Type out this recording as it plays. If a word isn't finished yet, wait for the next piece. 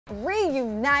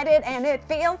Reunited, and it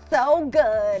feels so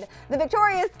good. The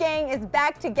Victorious gang is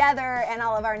back together and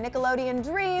all of our Nickelodeon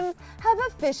dreams have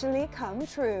officially come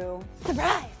true.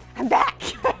 Surprise! I'm back!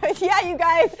 Yeah, you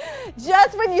guys,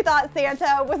 just when you thought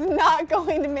Santa was not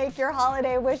going to make your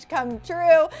holiday wish come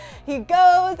true, he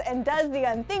goes and does the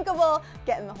unthinkable,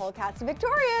 getting the whole cast of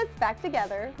Victorious back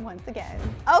together once again.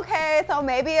 Okay, so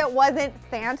maybe it wasn't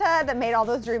Santa that made all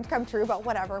those dreams come true, but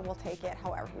whatever, we'll take it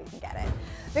however we can get it.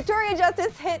 Victoria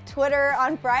Justice hit Twitter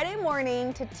on Friday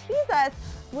morning to tease us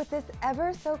with this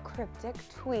ever so cryptic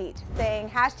tweet saying,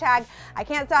 hashtag, I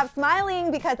can't stop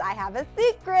smiling because I have a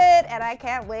secret and I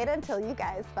can't wait until you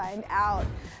guys find out.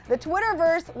 The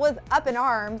Twitterverse was up in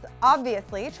arms,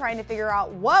 obviously trying to figure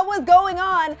out what was going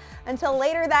on until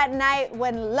later that night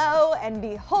when lo and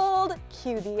behold,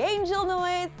 cue the angel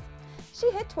noise, she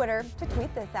hit Twitter to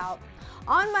tweet this out.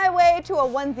 On my way to a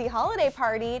onesie holiday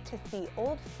party to see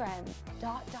old friends, ...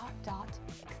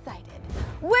 excited.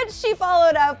 Which she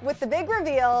followed up with the big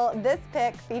reveal, this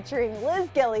pic featuring Liz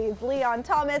Gillies, Leon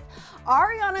Thomas,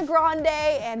 Ariana Grande,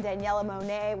 and Daniela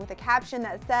Monet with a caption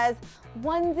that says,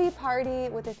 onesie party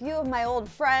with a few of my old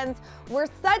friends. We're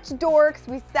such dorks.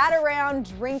 We sat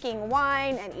around drinking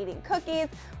wine and eating cookies,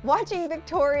 watching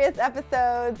Victorious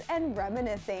episodes and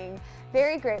reminiscing.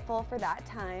 Very grateful for that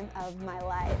time of my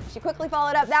life. She quickly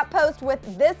followed up that post with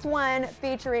this one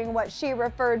featuring what she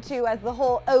referred to as the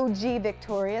whole OG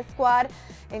Victorious squad,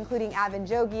 including Avin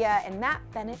Jogia and Matt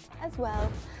Bennett as well.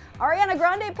 Ariana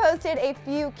Grande posted a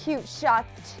few cute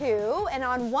shots too, and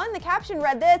on one the caption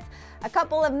read this, a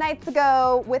couple of nights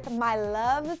ago with my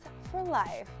loves for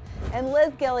life. And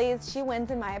Liz Gillies, she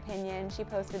wins in my opinion. She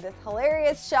posted this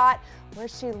hilarious shot where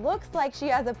she looks like she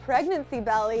has a pregnancy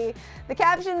belly. The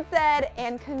caption said,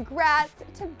 and congrats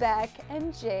to Beck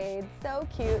and Jade. So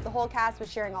cute. The whole cast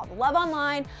was sharing all the love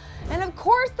online. And of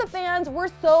course the fans were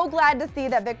so glad to see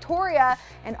that Victoria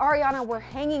and Ariana were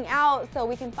hanging out so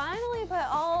we can finally put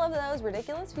all of those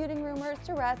ridiculous feuding rumors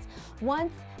to rest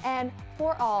once and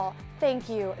for all. Thank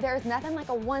you. There's nothing like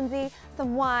a onesie,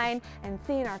 some wine, and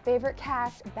seeing our favorite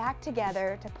cast back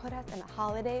together to put us in a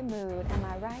holiday mood. Am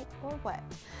I right or what?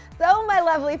 So my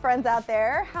lovely friends out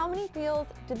there, how many feels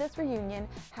did this reunion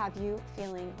have you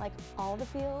feeling? Like all the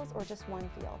feels or just one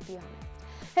feel? Be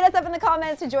honest. Hit us up in the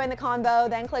comments to join the convo,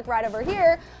 then click right over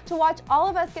here to watch all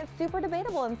of us get super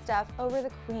debatable and stuff over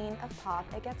the queen of pop.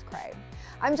 It gets cray.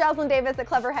 I'm Jocelyn Davis at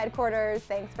Clevver headquarters.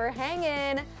 Thanks for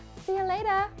hanging. See you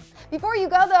later. Before you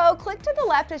go though, click to the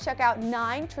left to check out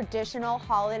 9 traditional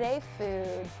holiday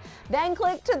foods. Then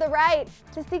click to the right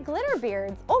to see glitter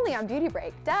beards, only on Beauty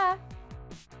Break. Duh.